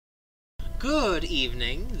Good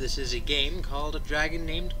evening. This is a game called A Dragon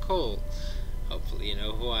Named Cole. Hopefully you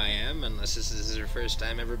know who I am, unless this is your first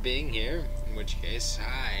time ever being here, in which case,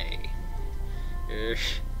 hi.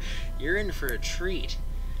 You're in for a treat.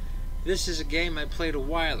 This is a game I played a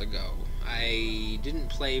while ago. I didn't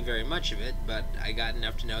play very much of it, but I got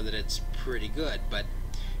enough to know that it's pretty good, but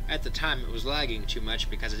at the time it was lagging too much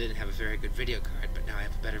because I didn't have a very good video card, but now I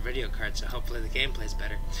have a better video card, so hopefully the gameplay's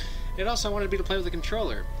better. It also wanted me to play with a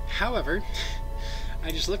controller. However,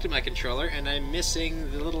 I just looked at my controller and I'm missing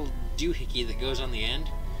the little doohickey that goes on the end.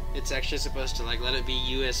 It's actually supposed to let it be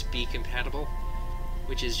USB compatible,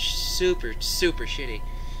 which is super shitty.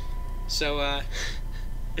 So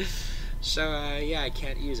yeah, I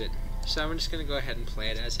can't use it. So I'm just gonna go ahead and play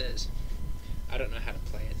it as is. I don't know how to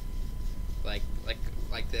play it.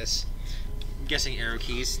 Like this. I'm guessing arrow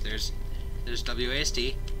keys. There's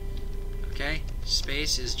WASD. Okay.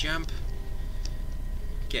 Space is jump.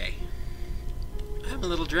 Okay. I'm a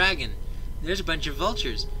little dragon. There's a bunch of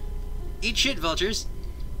vultures. Eat shit, vultures.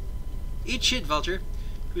 Eat shit, vulture.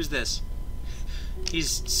 Who's this?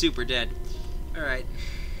 He's super dead. Alright.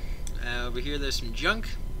 Over here there's some junk.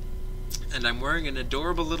 And I'm wearing an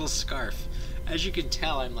adorable little scarf. As you can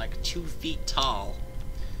tell, I'm like 2 feet tall.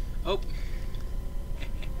 Oh.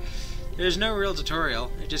 There's no real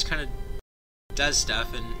tutorial. It just kind of does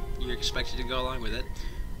stuff, and you're expected to go along with it.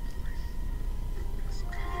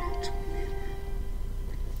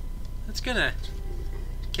 That's gonna...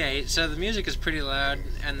 Okay, so the music is pretty loud,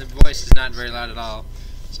 and the voice is not very loud at all.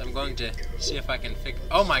 So I'm going to see if I can fix...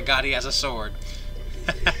 Oh my god, he has a sword!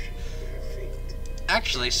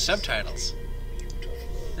 Actually, subtitles.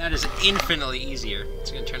 That is infinitely easier.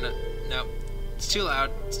 It's gonna turn up... No. It's too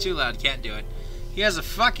loud. It's too loud. Can't do it. He has a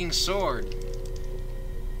fucking sword.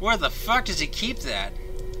 Where the fuck does he keep that?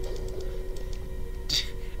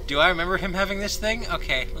 Do I remember him having this thing?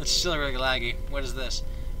 Okay, it's still really laggy. What is this?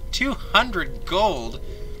 200 gold?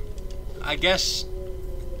 I guess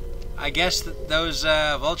that those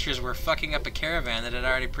vultures were fucking up a caravan that had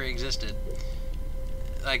already pre-existed.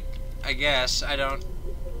 Like, I guess. I don't...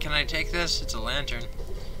 Can I take this? It's a lantern.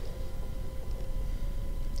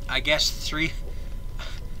 I guess 3...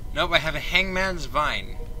 Nope, I have a hangman's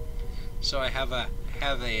vine. So I have that.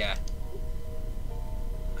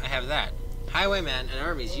 Highwaymen and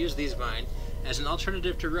armies use these vines as an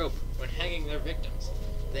alternative to rope when hanging their victims.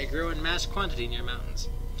 They grow in mass quantity near mountains.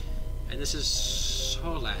 And this is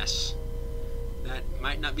Solas. That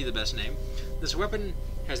might not be the best name. This weapon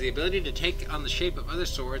has the ability to take on the shape of other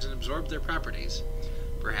swords and absorb their properties.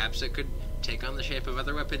 Perhaps it could take on the shape of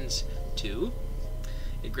other weapons, too.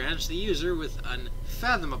 It grants the user with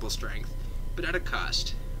unfathomable strength, but at a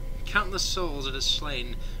cost. Countless souls it has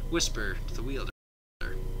slain whisper to the wielder.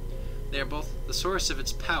 They are both the source of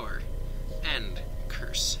its power and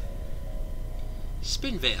curse.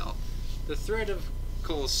 Spinveil. The thread of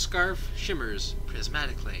Cole's scarf shimmers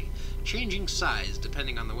prismatically, changing size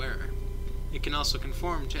depending on the wearer. It can also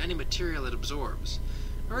conform to any material it absorbs.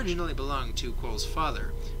 Originally belonged to Cole's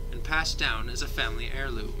father, and passed down as a family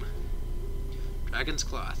heirloom. Dragon's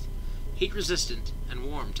cloth. Heat-resistant and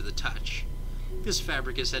warm to the touch. This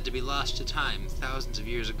fabric is said to be lost to time thousands of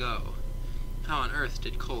years ago. How on earth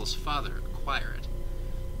did Cole's father acquire it?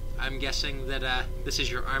 I'm guessing that this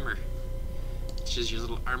is your armor. It's just your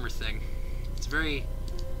little armor thing. It's very...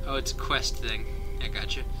 Oh, it's a quest thing. I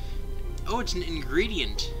gotcha. Oh, it's an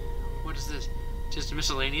ingredient. What is this? Just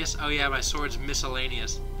miscellaneous? Oh yeah, my sword's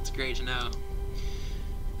miscellaneous. That's great to know.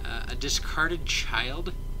 A discarded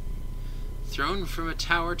child? Thrown from a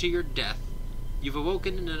tower to your death, you've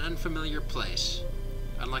awoken in an unfamiliar place.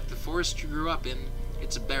 Unlike the forest you grew up in,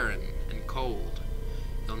 it's barren and cold.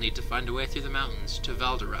 You'll need to find a way through the mountains to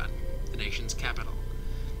Valderan, the nation's capital.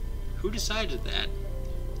 Who decided that?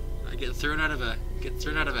 I get thrown out of a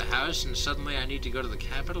house and suddenly I need to go to the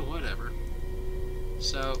capital? Whatever.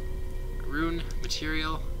 So, rune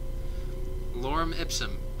material, lorem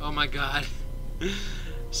ipsum. Oh my god.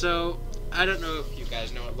 So, I don't know if you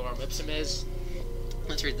guys know what lorem ipsum is.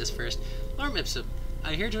 Let's read this first. Lorem ipsum.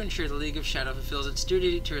 I here to ensure the League of Shadow fulfills its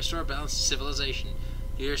duty to restore balance to civilization.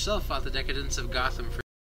 You yourself fought the decadence of Gotham for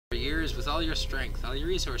years with all your strength, all your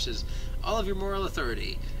resources, all of your moral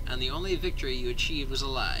authority, and the only victory you achieved was a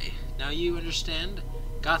lie. Now you understand?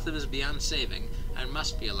 Gotham is beyond saving, and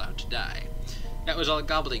must be allowed to die. That was all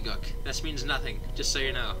gobbledygook. This means nothing, just so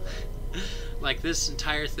you know. Like, this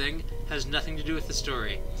entire thing has nothing to do with the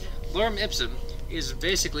story. Lorem ipsum is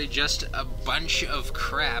basically just a bunch of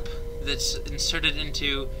crap that's inserted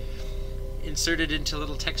into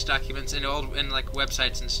little text documents in like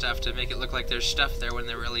websites and stuff to make it look like there's stuff there when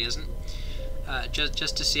there really isn't.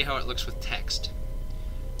 Just to see how it looks with text.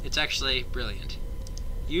 It's actually brilliant.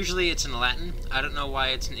 Usually it's in Latin. I don't know why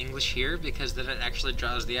it's in English here, because then it actually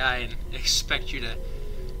draws the eye and expects you to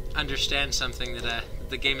understand something that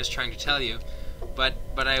the game is trying to tell you. But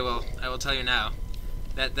I will tell you now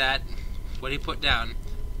that what he put down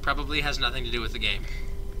probably has nothing to do with the game.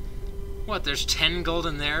 What, there's 10 gold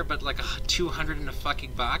in there, but like 200 in a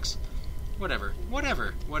fucking box? Whatever,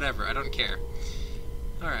 I don't care.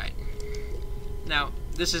 Alright. Now,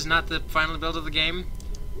 this is not the final build of the game.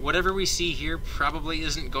 Whatever we see here probably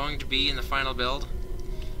isn't going to be in the final build.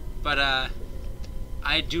 But,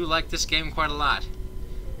 I do like this game quite a lot.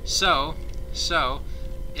 So,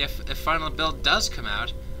 if a final build does come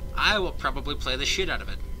out, I will probably play the shit out of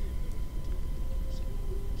it.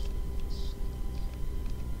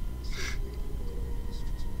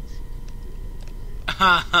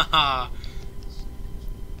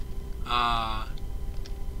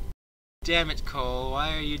 Damn it, Cole,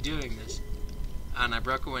 why are you doing this? And I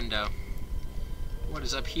broke a window. What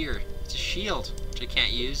is up here? It's a shield, which I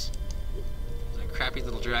can't use. It's a crappy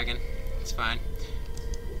little dragon. It's fine.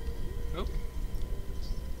 Oh.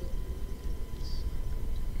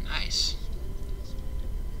 Nice.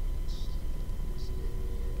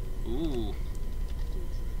 Ooh.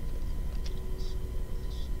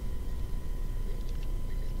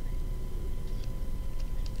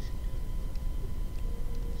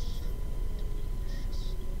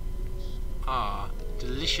 Ah,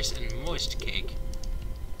 delicious and moist cake.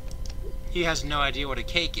 He has no idea what a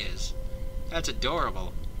cake is. That's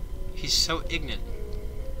adorable. He's so ignorant.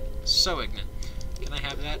 So ignorant. Can I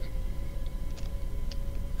have that?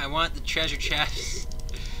 I want the treasure chest.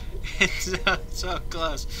 It's so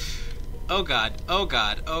close. Oh god, oh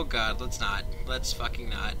god, oh god, let's not. Let's fucking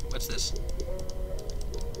not. What's this?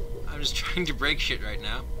 I'm just trying to break shit right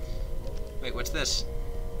now. Wait, what's this?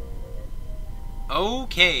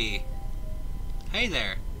 Okay. Hey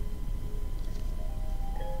there.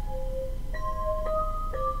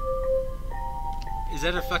 Is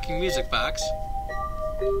that a fucking music box?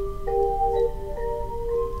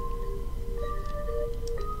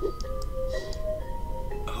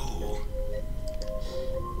 Oh.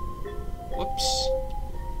 Whoops.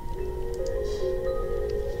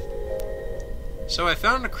 So I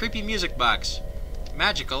found a creepy music box.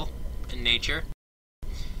 Magical in nature.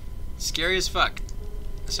 Scary as fuck.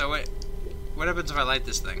 So what happens if I light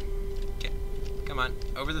this thing? Okay, come on,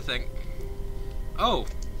 over the thing. Oh!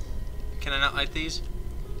 Can I not light these?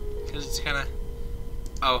 Because it's kinda...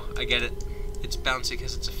 Oh, I get it. It's bouncy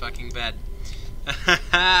because it's a fucking bed.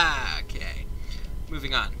 Okay.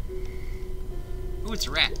 Moving on. Ooh, it's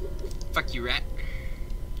a rat. Fuck you, rat.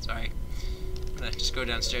 Sorry. I'm gonna just go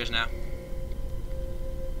downstairs now.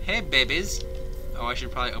 Hey, babies. Oh, I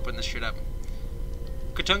should probably open this shit up.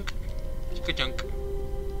 Ka-tunk. Ka-tunk.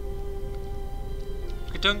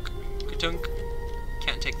 Ka-tunk. Ka-tunk.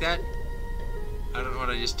 Can't take that. I don't know what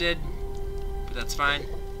I just did, but that's fine.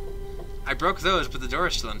 I broke those, but the door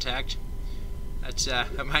is still intact. That's,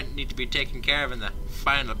 that might need to be taken care of in the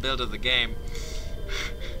final build of the game.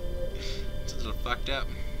 It's a little fucked up.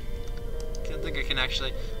 Can't think I can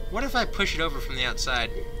actually... What if I push it over from the outside?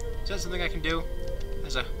 Is that something I can do?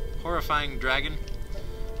 As a horrifying dragon?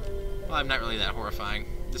 Well, I'm not really that horrifying.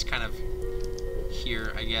 Just kind of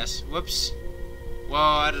here, I guess. Whoops.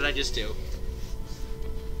 Whoa, what did I just do?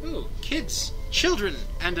 Ooh, kids, children,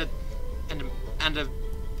 and a,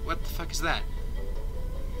 what the fuck is that?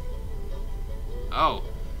 Oh.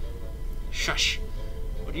 Shush.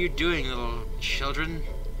 What are you doing, little children?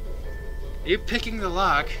 Are you picking the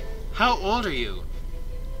lock? How old are you?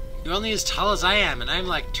 You're only as tall as I am, and I'm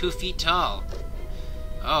like 2 feet tall.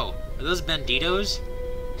 Oh, are those banditos?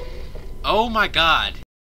 Oh my god.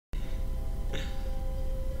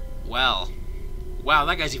 Well. Wow,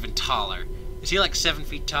 that guy's even taller. Is he like 7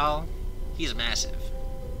 feet tall? He's massive.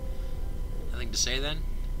 Nothing to say then?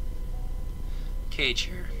 Cage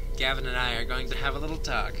here. Gavin and I are going to have a little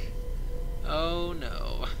talk. Oh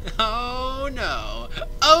no. Oh no.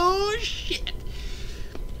 Oh shit.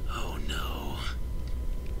 Oh no.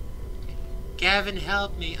 Gavin,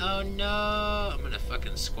 help me. Oh no. I'm gonna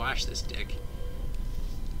fucking squash this dick.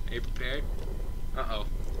 Are you prepared? Uh-oh.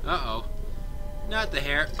 Uh-oh. Not the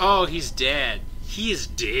hair. Oh, he's dead. He is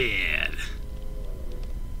dead.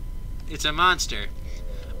 It's a monster.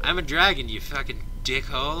 I'm a dragon, you fucking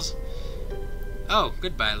dickholes. Oh,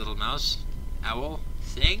 goodbye, little mouse. Owl?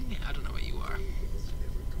 Thing? I don't know what you are.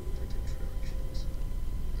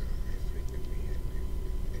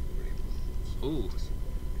 Ooh.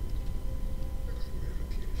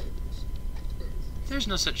 There's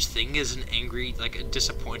no such thing as an angry, like a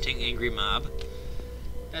disappointing angry mob.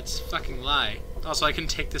 That's a fucking lie. Also, I can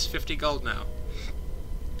take this 50 gold now.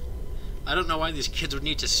 I don't know why these kids would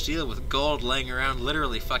need to steal with gold laying around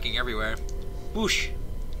literally fucking everywhere. Whoosh.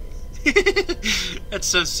 That's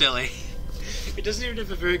so silly. It doesn't even have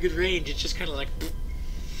a very good range, it's just kind of like...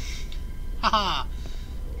 Haha!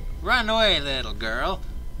 Run away, little girl.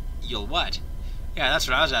 You'll what? Yeah, that's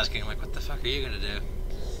what I was asking. I'm like, what the fuck are you gonna do?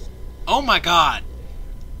 Oh my god!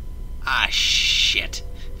 Ah, shit.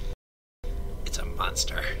 It's a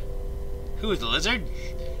monster. Who, the lizard?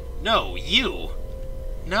 No, you!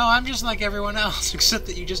 No, I'm just like everyone else, except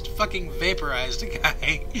that you just fucking vaporized a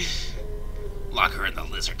guy. Lock her and the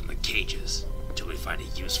lizard in the cages until we find a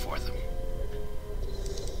use for them.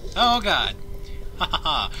 Oh god. Ha ha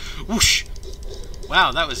ha. Whoosh!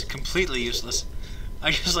 Wow, that was completely useless.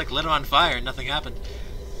 I just like lit him on fire and nothing happened.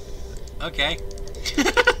 Okay.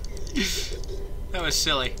 That was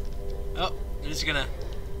silly. Oh, I'm just gonna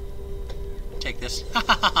take this. Ha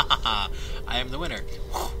ha ha ha ha! I am the winner.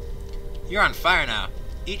 You're on fire now.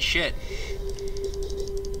 Eat shit.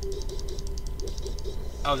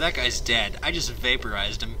 Oh, that guy's dead. I just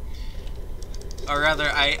vaporized him. Or rather,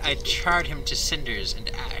 I charred him to cinders and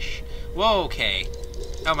ash. Whoa, okay.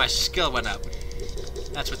 Oh, my skill went up.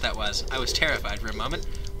 That's what that was. I was terrified for a moment.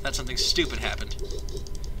 That something stupid happened.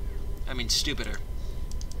 I mean, stupider.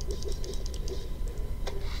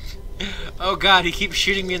 Oh god, he keeps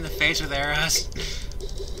shooting me in the face with arrows.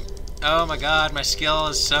 Oh my god, my skill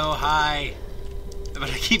is so high. But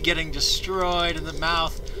I keep getting destroyed in the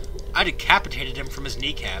mouth. I decapitated him from his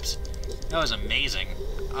kneecaps. That was amazing.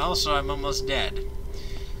 Also, I'm almost dead.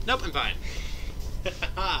 Nope, I'm fine.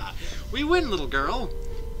 We win, little girl.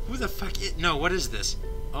 Who the fuck is... No, what is this?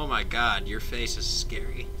 Oh my god, your face is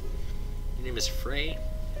scary. Your name is Frey?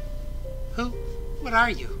 Who? What are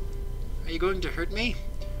you? Are you going to hurt me?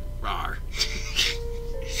 Rawr.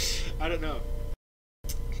 I don't know.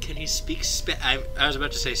 Can he speak I was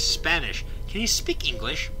about to say Spanish. Can he speak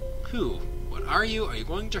English? Who? What are you? Are you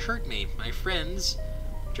going to hurt me? My friends?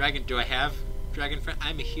 Dragon... Do I have dragon friend?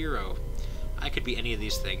 I'm a hero. I could be any of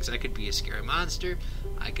these things. I could be a scary monster.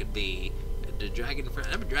 I could be a dragon friend.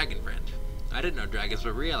 I'm a dragon friend. I didn't know dragons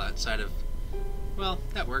were real outside of... Well,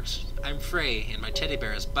 that works. I'm Frey, and my teddy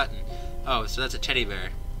bear is Button. Oh, so that's a teddy bear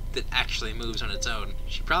that actually moves on its own.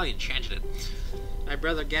 She probably enchanted it. My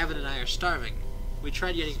brother Gavin and I are starving. We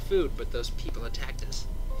tried getting food, but those people attacked us.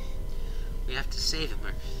 We have to save him,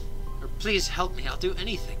 or please help me. I'll do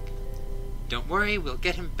anything. Don't worry, we'll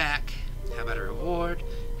get him back. How about a reward?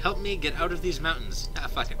 Help me get out of these mountains. Ah,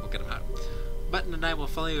 fuck it, we'll get him out. Button and I will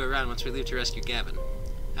follow you around once we leave to rescue Gavin.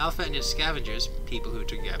 Alpha and his scavengers, people who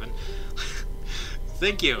took Gavin.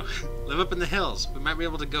 Thank you. Live up in the hills. We might be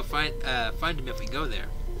able to go find him if we go there.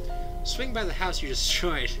 Swing by the house you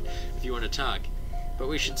destroyed if you want to talk. But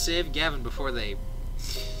we should save Gavin before they...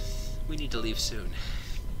 We need to leave soon.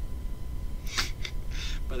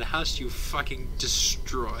 By the house you fucking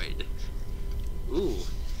destroyed. Ooh.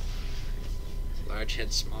 Large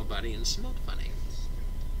head, small body, and smelled funny.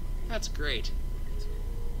 That's great.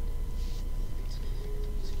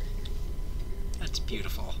 That's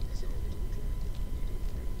beautiful.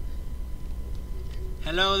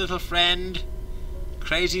 Hello, little friend.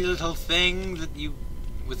 Crazy little thing that you...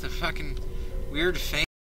 with a fucking weird face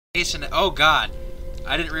and... Oh, God.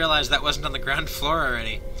 I didn't realize that wasn't on the ground floor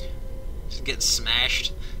already. Just getting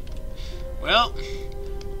smashed. Well,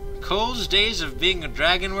 Cole's days of being a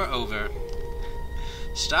dragon were over.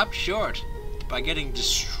 Stopped short by getting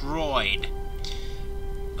destroyed.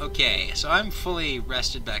 Okay, so I'm fully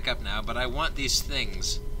rested back up now, but I want these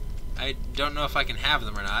things. I don't know if I can have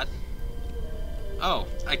them or not. Oh,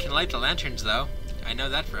 I can light the lanterns, though. I know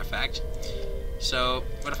that for a fact. So,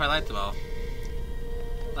 what if I light them all?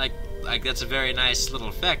 Like that's a very nice little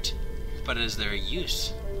effect, but is there a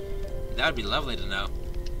use? That would be lovely to know.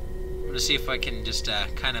 I'm gonna see if I can just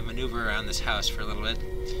kind of maneuver around this house for a little bit.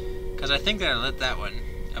 Because I think that I lit that one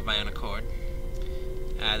of my own accord.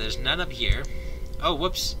 There's none up here. Oh,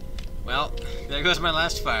 whoops. Well, there goes my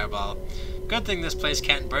last fireball. Good thing this place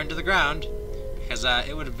can't burn to the ground, because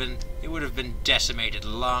it would have been decimated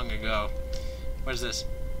long ago. What is this?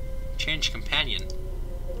 Change companion.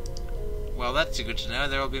 Well, that's good to know.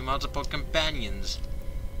 There will be multiple companions.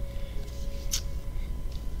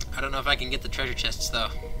 I don't know if I can get the treasure chests, though.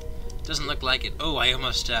 Doesn't look like it. Oh, I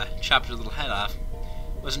almost chopped her little head off.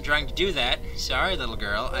 Wasn't trying to do that. Sorry, little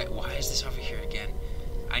girl. Why is this over here again?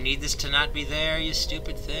 I need this to not be there, you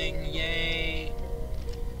stupid thing. Yay.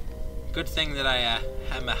 Good thing that I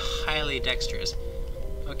am highly dexterous.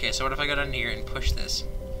 Okay, so what if I go down here and push this?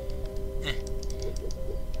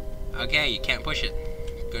 Okay, you can't push it.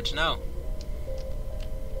 Good to know.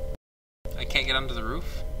 I can't get onto the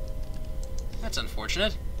roof? That's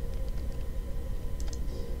unfortunate.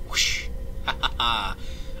 Whoosh. ha.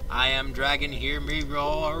 I am dragon, hear me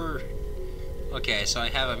roar. Okay, so I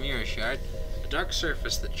have a mirror shard. A dark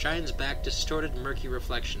surface that shines back distorted murky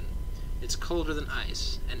reflection. It's colder than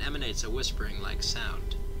ice, and emanates a whispering-like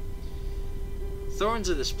sound. Thorns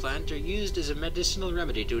of this plant are used as a medicinal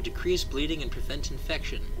remedy to decrease bleeding and prevent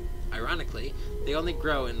infection. Ironically, they only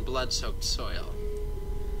grow in blood-soaked soil.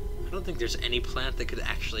 I don't think there's any plant that could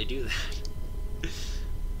actually do that.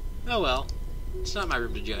 Oh well, it's not my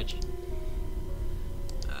room to judge.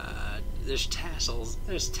 There's tassels.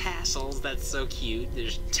 There's tassels, that's so cute.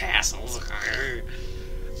 There's tassels.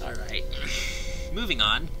 Alright, moving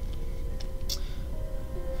on.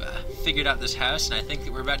 Figured out this house, and I think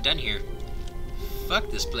that we're about done here.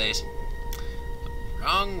 Fuck this place.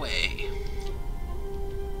 Wrong way.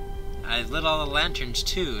 I lit all the lanterns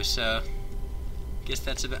too, so guess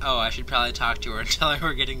that's about. Oh, I should probably talk to her and tell her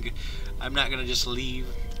we're getting. I'm not gonna just leave.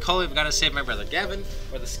 Cole, we've got to save my brother Gavin,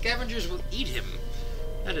 or the scavengers will eat him.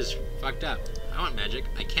 That is fucked up. I want magic.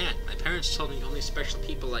 I can't. My parents told me only special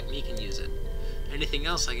people like me can use it. Anything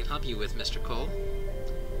else I can help you with, Mr. Cole?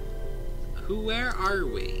 Where are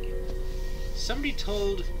we? Somebody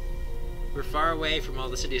told we're far away from all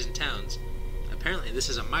the cities and towns. Apparently this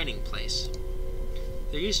is a mining place.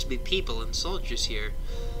 There used to be people and soldiers here,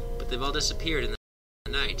 but they've all disappeared in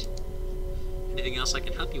the night. Anything else I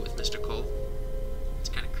can help you with, Mr. Cole? It's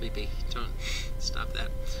kind of creepy. Don't stop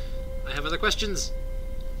that. I have other questions.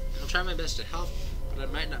 I'll try my best to help, but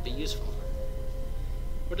I might not be useful.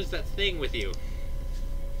 What is that thing with you?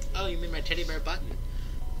 Oh, you mean my teddy bear Button?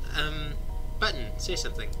 Button, say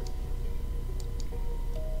something.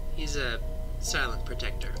 He's a silent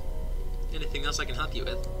protector. Anything else I can help you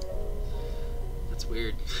with? That's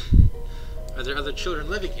weird. Are there other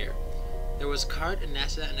children living here? There was Cart and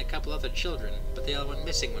Nessa and a couple other children, but they all went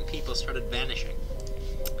missing when people started vanishing.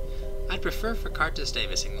 I'd prefer for Cart to stay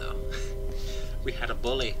missing, though. We had a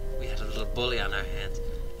bully. We had a little bully on our hands.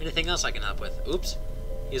 Anything else I can help with? Oops.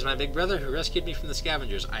 He's my big brother who rescued me from the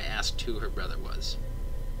scavengers. I asked who her brother was.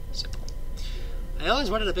 Simple. I always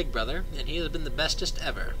wanted a big brother, and he has been the bestest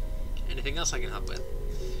ever. Anything else I can help with?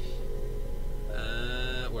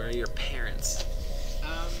 Where are your parents?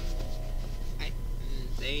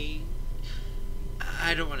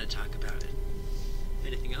 I don't want to talk about it.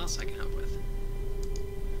 Anything else I can help with?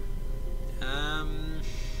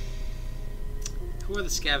 Who are the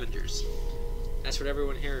scavengers? That's what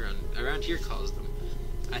everyone here around here calls them.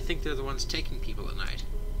 I think they're the ones taking people at night.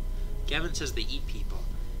 Gavin says they eat people.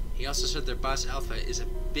 He also said their boss Alpha is a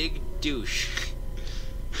big douche.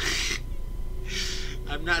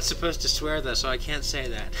 I'm not supposed to swear though, so I can't say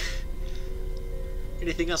that.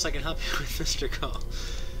 Anything else I can help you with, Mr. Cole?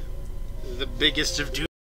 The biggest of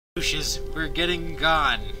douches. We're getting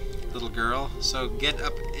gone, little girl, so get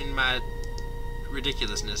up in my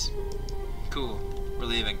ridiculousness. Cool. We're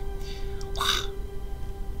leaving.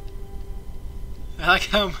 I like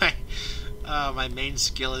how my main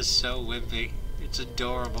skill is so wimpy. It's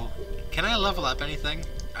adorable. Can I level up anything?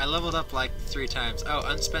 I leveled up like 3 times. Oh,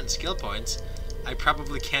 unspent skill points. I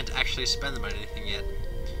probably can't actually spend them on anything yet.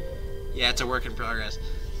 Yeah, it's a work in progress.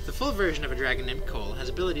 The full version of a dragon named Cole has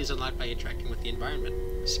abilities unlocked by interacting with the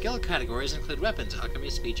environment. Skill categories include weapons, alchemy,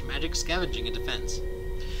 speech, magic, scavenging, and defense.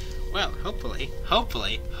 Well, hopefully,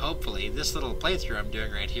 this little playthrough I'm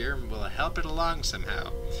doing right here will help it along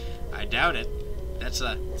somehow. I doubt it. It's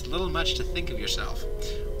a little much to think of yourself.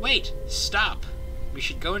 Wait! Stop! We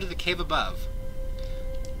should go into the cave above.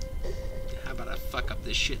 How about I fuck up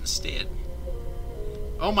this shit instead?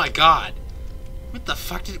 Oh my god! What the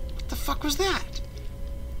fuck was that?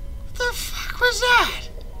 What the fuck was that?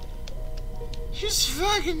 You just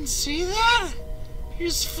fucking see that? He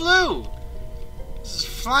just flew! This is a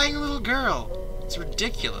flying little girl. It's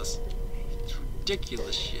ridiculous. It's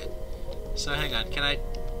ridiculous shit. So hang on, can I...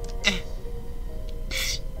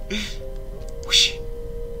 Whoosh.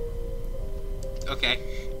 Okay.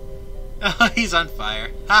 Oh, he's on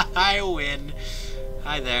fire. Ha! I win.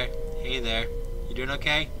 Hi there. Hey there. You doing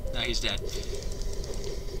okay? No, he's dead.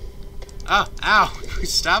 Oh, ow!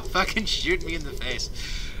 Stop fucking shooting me in the face.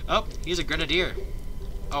 Oh, he's a grenadier.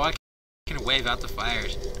 Oh, I can wave out the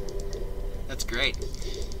fires. That's great.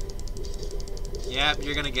 Yep,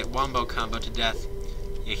 you're gonna get wombo combo to death.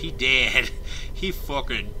 Yeah, he dead. He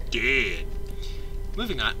fucking dead.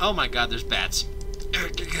 Moving on. Oh my god, there's bats.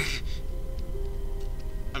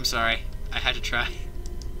 I'm sorry. I had to try.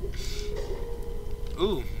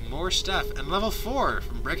 Ooh, more stuff. And level 4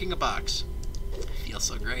 from breaking a box. Feels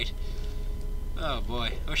so great. Oh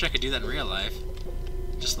boy. I wish I could do that in real life.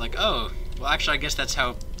 Just like, oh. Well, actually, I guess that's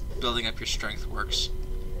how building up your strength works.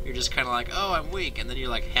 You're just kind of like, oh, I'm weak. And then you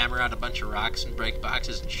like hammer out a bunch of rocks and break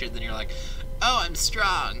boxes and shit. And then you're like, Oh, I'm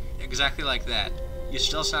strong! Exactly like that. You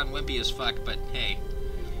still sound wimpy as fuck, but hey.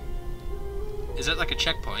 Is that like a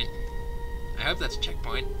checkpoint? I hope that's a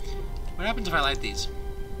checkpoint. What happens if I light these?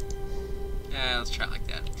 Let's try it like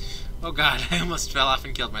that. Oh god, I almost fell off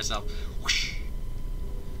and killed myself. Whoosh!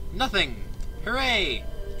 Nothing! Hooray!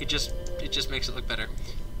 It just makes it look better.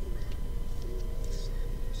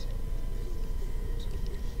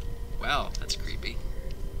 Well, that's creepy.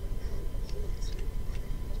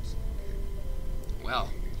 Well.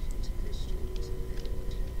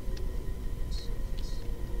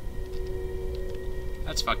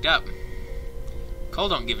 That's fucked up. Cole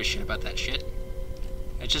don't give a shit about that shit.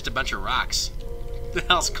 It's just a bunch of rocks. What the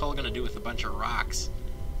hell's Cole gonna do with a bunch of rocks?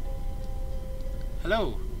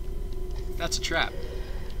 Hello. That's a trap.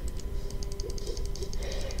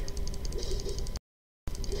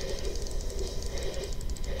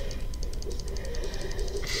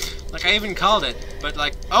 Like, I even called it, but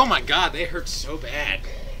like, oh my god, they hurt so bad.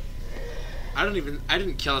 I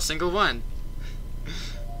didn't kill a single one.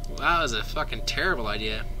 Wow, that was a fucking terrible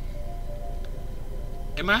idea.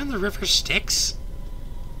 Am I on the river Styx?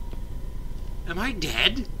 Am I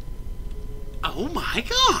dead? Oh my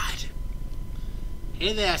god!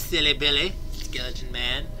 Hey there, silly Billy, skeleton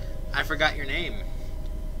man. I forgot your name.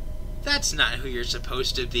 That's not who you're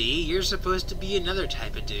supposed to be. You're supposed to be another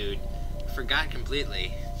type of dude. Forgot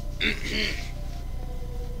completely.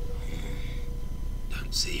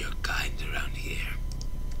 Don't see your kind around here.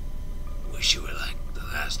 Wish you were like the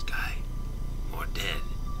last guy. More dead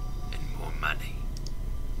and more money.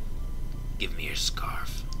 Give me your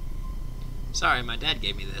scarf. Sorry, my dad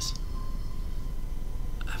gave me this.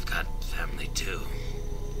 I've got family too.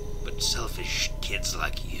 But selfish kids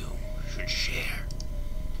like you should share.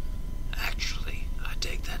 Actually, I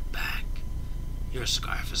take that back. Your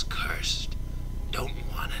scarf is cursed. Don't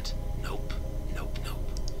want it. Nope, nope,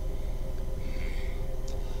 nope.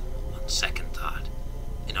 On second thought,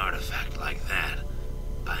 an artifact like that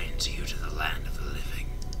binds you to the land of the living.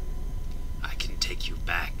 I can take you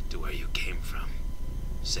back to where you came from.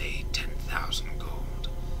 Say 10,000 gold.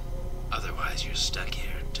 Otherwise you're stuck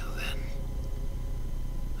here until then.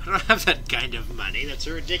 I don't have that kind of money. That's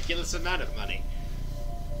a ridiculous amount of money.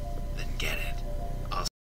 Then get it. I'll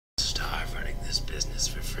starve running this business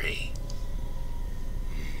for free.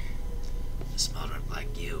 A small rep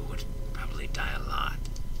like you would probably die a lot.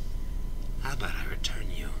 How about I return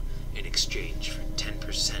you in exchange for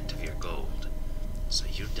 10% of your gold? So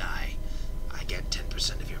you die, I get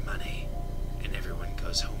 10% of your money, and everyone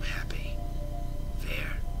goes home happy.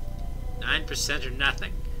 Fair? 9% or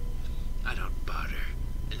nothing. I don't barter,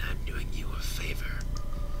 and I'm doing you a favor.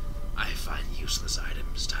 I find useless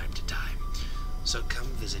items time to time, so come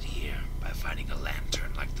visit here by finding a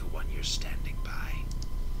lantern like the one you're standing by.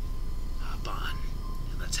 Hop on,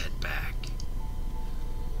 and let's head back.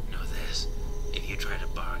 Know this, if you try to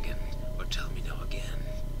bargain or tell me no again,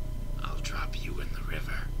 I'll drop you in the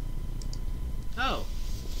river. Oh.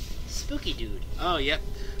 Spooky dude. Oh, yep.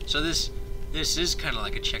 So this is kind of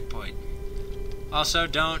like a checkpoint. Also,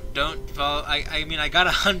 don't follow. I mean, I got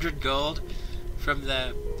 100 gold from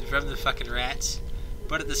the fucking rats,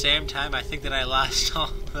 but at the same time, I think that I lost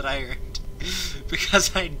all that I earned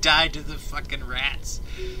because I died to the fucking rats.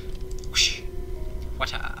 Whoosh.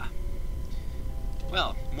 Wata.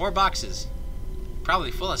 Well, more boxes,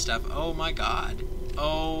 probably full of stuff. Oh my god.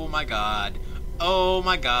 Oh my god. Oh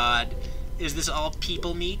my god. Is this all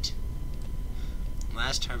people meat?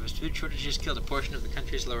 Last harvest, food shortages killed a portion of the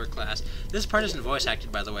country's lower class. This part isn't voice acted,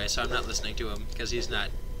 by the way, so I'm not listening to him, because he's not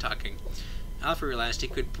talking. Alpha realized he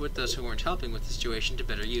could put those who weren't helping with the situation to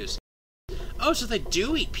better use. Oh, so they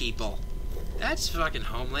do eat people! That's fucking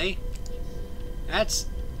homely. That's...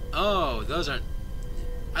 Oh, those aren't...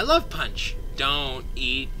 I love punch! Don't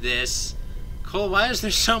eat this. Cole, why is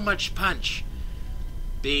there so much punch?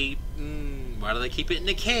 B... why do they keep it in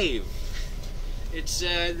a cave? It's,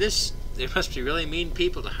 this... There must be really mean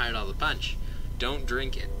people to hide all the punch. Don't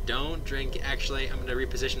drink it. Don't drink... Actually, I'm going to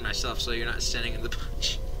reposition myself so you're not standing in the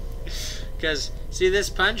punch. Because, see this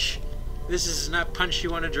punch? This is not punch you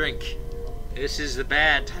want to drink. This is the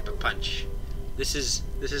bad type of punch. This is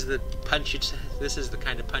the punch this is the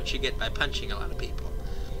kind of punch you get by punching a lot of people.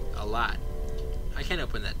 A lot. I can't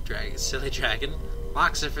open that silly dragon.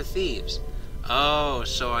 Locks are for thieves. Oh,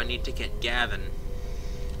 so I need to get Gavin.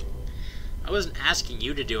 I wasn't asking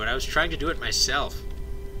you to do it. I was trying to do it myself.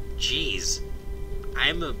 Jeez.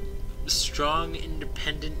 I'm a strong,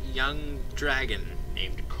 independent, young dragon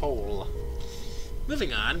named Cole.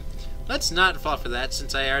 Moving on. Let's not fall for that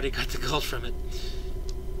since I already got the gold from it.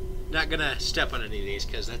 Not gonna step on any of these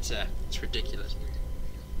because it's ridiculous.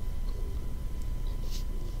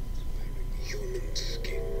 You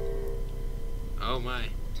Oh my.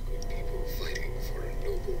 Good people fighting for a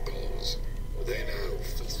noble cause. They now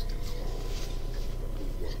feast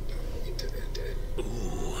who wander into their den.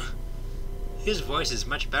 Ooh. His voice is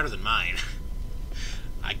much better than mine.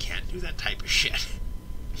 I can't do that type of shit.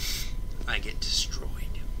 I get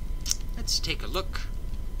destroyed. Let's take a look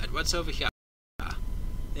at what's over here.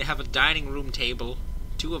 They have a dining room table.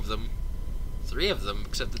 2 of them. 3 of them,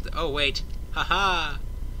 except that oh wait. Haha!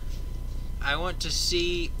 I want to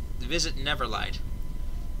see Visit Neverlight.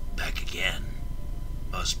 Back again.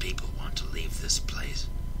 Most people want to leave this place,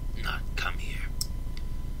 not come here.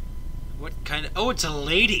 What kind of... Oh, it's a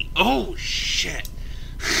lady! Oh, shit!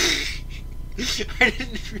 I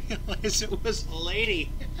didn't realize it was a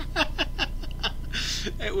lady.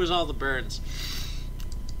 It was all the burns.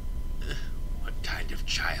 What kind of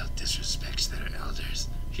child disrespects their elders?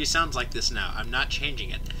 She sounds like this now. I'm not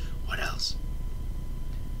changing it. What else?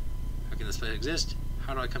 How can this place exist?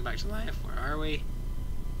 How do I come back to life? Where are we?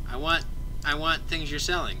 I want things you're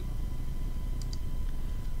selling.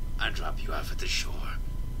 I drop you off at the shore,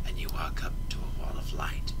 and you walk up to a wall of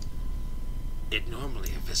light. It normally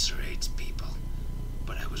eviscerates people,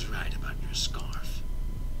 but I was right about your scarf.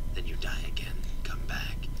 Then you die again, come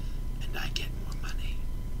back, and I get more money.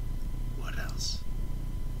 What else?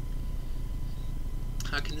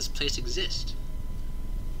 How can this place exist?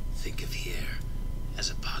 Think of here as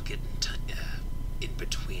a pocket in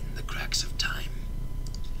between the cracks of time.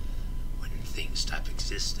 When things stop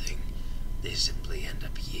existing, they simply end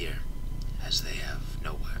up here, as they have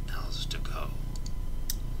nowhere else to go.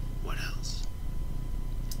 What else?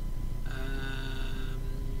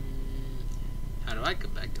 How do I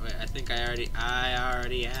come back? Wait, I think I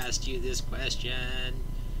already asked you this question.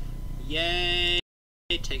 Yay!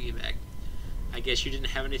 Take me back. I guess you didn't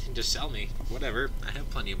have anything to sell me. Whatever. I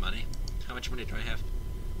have plenty of money. How much money do I have?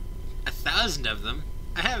 1,000 of them.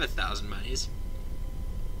 I have 1,000 monies.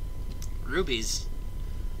 Rubies.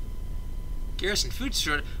 Garrison Food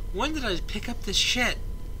Store. When did I pick up this shit?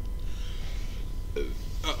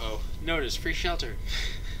 Uh-oh. Notice, free shelter.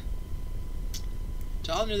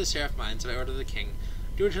 To all near the Seraph Mines, by order of the king,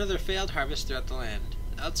 due to another failed harvest throughout the land.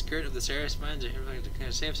 The outskirt of the Seraph Mines are hereby declared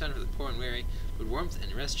a safe zone for the poor and weary, but warmth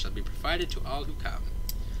and rest shall be provided to all who come.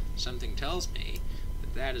 Something tells me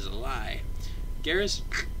that that is a lie. Garrison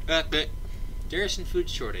food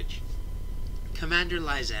shortage. Commander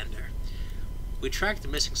Lysander. We tracked the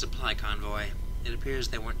missing supply convoy. It appears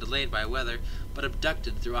they weren't delayed by weather, but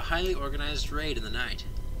abducted through a highly organized raid in the night.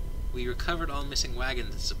 We recovered all missing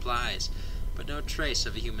wagons and supplies, but no trace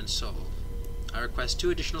of a human soul. I request 2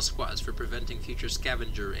 additional squads for preventing future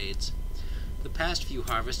scavenger raids. The past few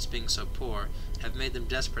harvests, being so poor, have made them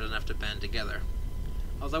desperate enough to band together.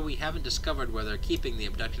 Although we haven't discovered where they're keeping the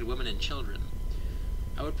abducted women and children,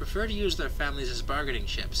 I would prefer to use their families as bargaining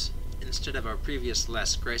chips, instead of our previous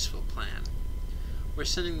less graceful plan. We're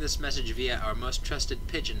sending this message via our most trusted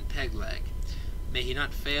pigeon, Pegleg. May he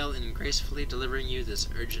not fail in gracefully delivering you this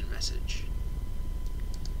urgent message.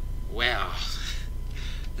 Well,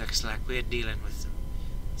 looks like we're dealing with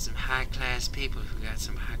some high-class people who got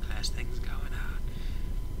some high-class things going on.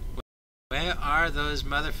 Where are those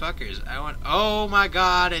motherfuckers? Oh my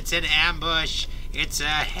god, it's an ambush! It's a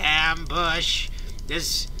ham bush!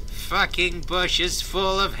 This fucking bush is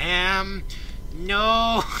full of ham!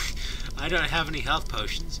 No! I don't have any health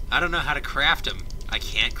potions. I don't know how to craft them. I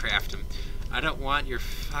can't craft them. I don't want your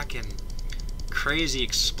fucking crazy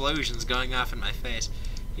explosions going off in my face.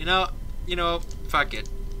 You know, fuck it.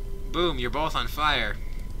 Boom, you're both on fire.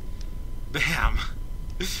 Bam!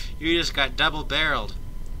 You just got double-barreled.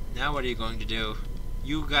 Now what are you going to do?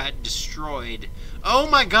 You got destroyed. Oh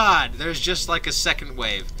my god! There's just like a second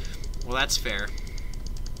wave. Well, that's fair.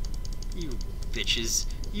 You bitches.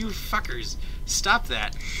 You fuckers. Stop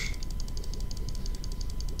that.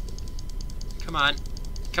 Come on.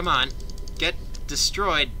 Come on. Get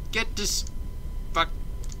destroyed. Fuck.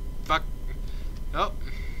 Oh.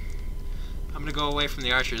 I'm gonna go away from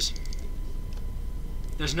the archers.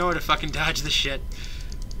 There's nowhere to fucking dodge this shit.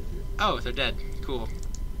 Oh, they're dead. Cool.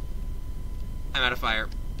 I'm out of fire.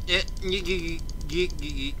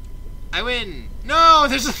 I win! No!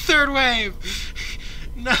 There's a third wave!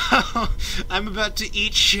 No! I'm about to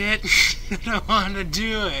eat shit. I don't want to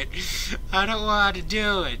do it. I don't want to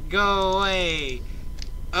do it. Go away.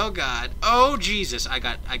 Oh god. Oh Jesus. I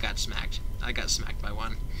got smacked. I got smacked by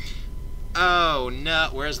one. Oh no.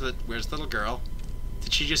 Where's the little girl?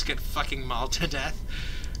 Did she just get fucking mauled to death?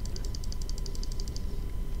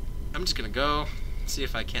 I'm just gonna go see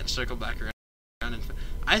if I can't circle back around. And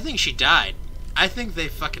I think she died. I think they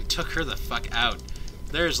fucking took her the fuck out.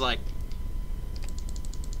 There's like...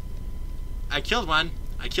 I killed one.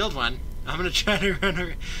 I'm gonna try to run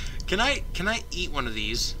over. Can I eat one of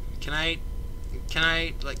these? Can I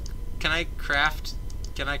craft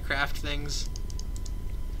things?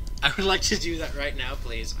 I would like to do that right now,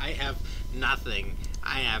 please. I have nothing.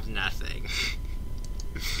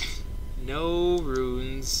 No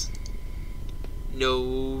runes.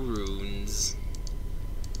 No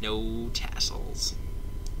tassels.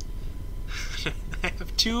 I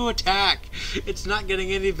have 2 attack. It's not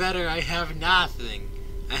getting any better. I have nothing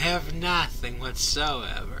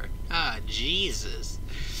whatsoever. Ah, Jesus.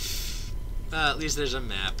 At least there's a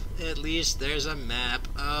map.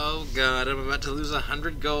 Oh, God, I'm about to lose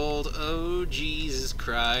 100 gold. Oh, Jesus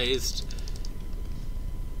Christ.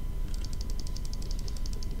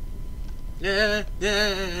 I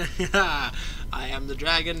am the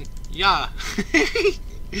dragon. Yeah.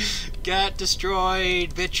 Got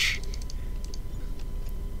destroyed, bitch.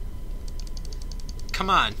 Come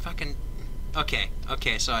on, fucking. Okay,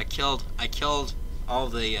 so I killed all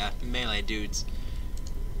the melee dudes.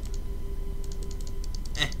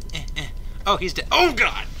 Oh, he's dead. Oh,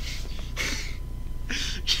 God!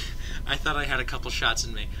 I thought I had a couple shots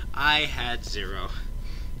in me. I had 0.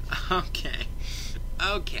 Okay,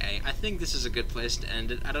 I think this is a good place to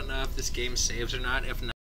end it. I don't know if this game saves or not. If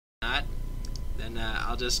not, then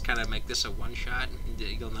I'll just kind of make this a one-shot.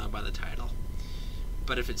 You'll know by the title.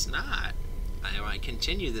 But if it's not, I might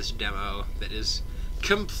continue this demo that is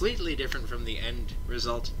completely different from the end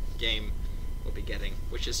result game we'll be getting,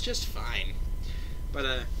 which is just fine. But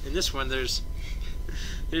in this one, there's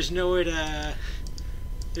no way to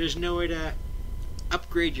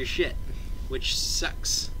upgrade your shit, which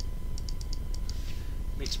sucks.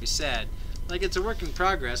 Makes me sad. Like, it's a work in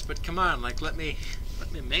progress, but come on, like, let me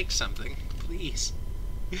make something, please.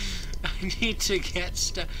 I need to get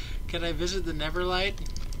stuff. Can I visit the Neverlight?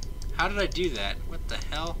 How did I do that? What the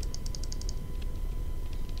hell?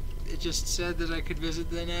 It just said that I could visit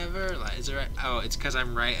the Neverlight. Is it right? Oh, it's because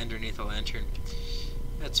I'm right underneath a lantern.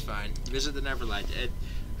 That's fine. Visit the Neverlight.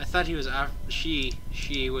 I thought he was she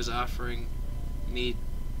was offering me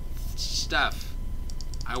stuff.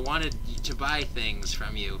 I wanted to buy things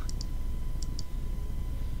from you.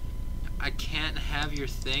 I can't have your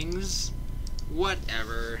things?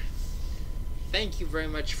 Whatever. Thank you very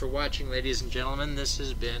much for watching, ladies and gentlemen. This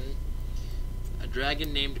has been a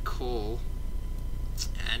dragon named Cole.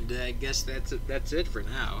 And I guess that's it for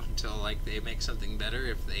now, until like they make something better,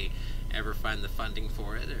 if they ever find the funding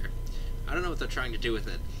for it, or I don't know what they're trying to do with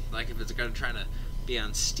it. Like if it's going to try to be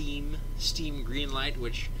on Steam Greenlight,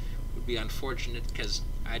 which would be unfortunate because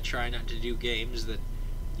I try not to do games that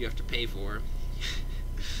you have to pay for.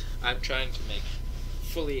 I'm trying to make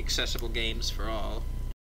fully accessible games for all,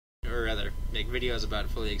 or rather, make videos about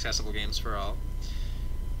fully accessible games for all.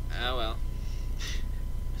 Oh well.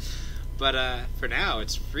 But for now,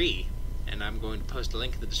 it's free, and I'm going to post a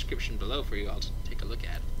link in the description below for you all to take a look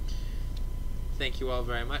at. Thank you all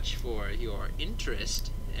very much for your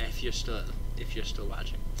interest. If you're still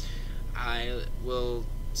watching, I will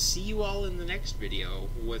see you all in the next video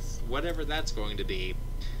with whatever that's going to be.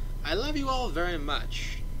 I love you all very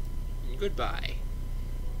much. Goodbye.